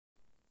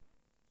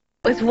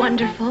It was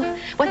wonderful.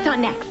 What's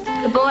on next?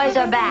 The boys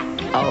are back.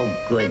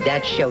 Oh, good.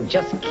 That show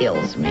just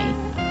kills me.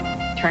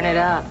 Turn it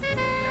up.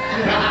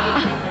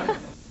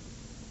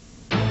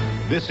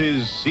 This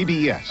is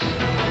CBS.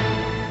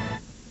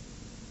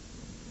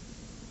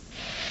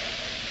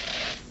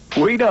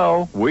 We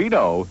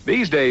know.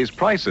 These days,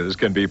 prices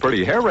can be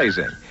pretty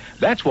hair-raising.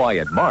 That's why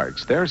at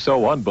Marc's, they're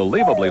so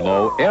unbelievably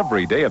low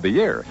every day of the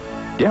year.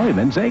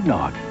 Dairyman's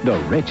Eggnog, the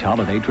rich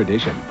holiday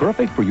tradition,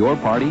 perfect for your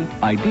party,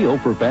 ideal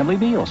for family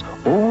meals,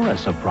 or a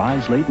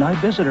surprise late-night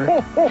visitor.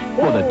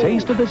 For the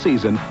taste of the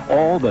season,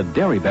 all the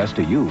dairy best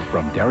to you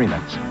from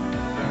Dairyman's.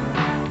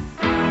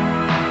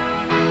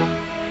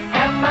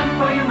 Have fun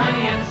for your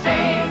money and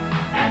save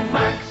at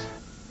Marc's.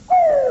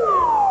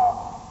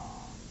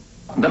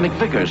 The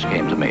McVickers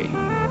came to me.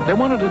 They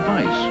wanted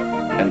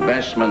advice.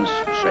 Investments,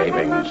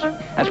 savings.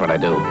 That's what I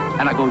do.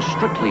 And I go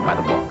strictly by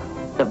the book.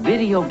 The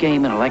video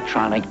game and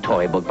electronic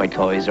toy book by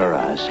Toys R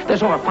Us.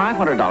 There's over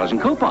 $500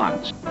 in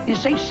coupons. You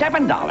save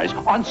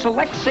 $7 on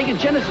select Sega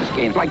Genesis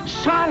games like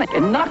Sonic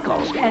and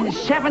Knuckles, and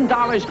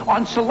 $7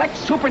 on select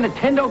Super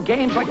Nintendo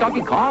games like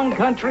Donkey Kong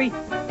Country.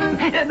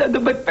 And the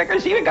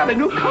McVickers even got a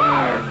new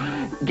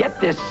car. Get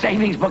this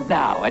savings book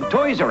now at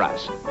Toys R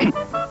Us.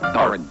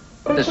 Or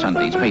this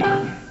Sunday's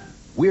paper.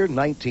 We're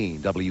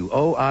 19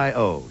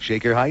 WOIO,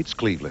 Shaker Heights,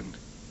 Cleveland.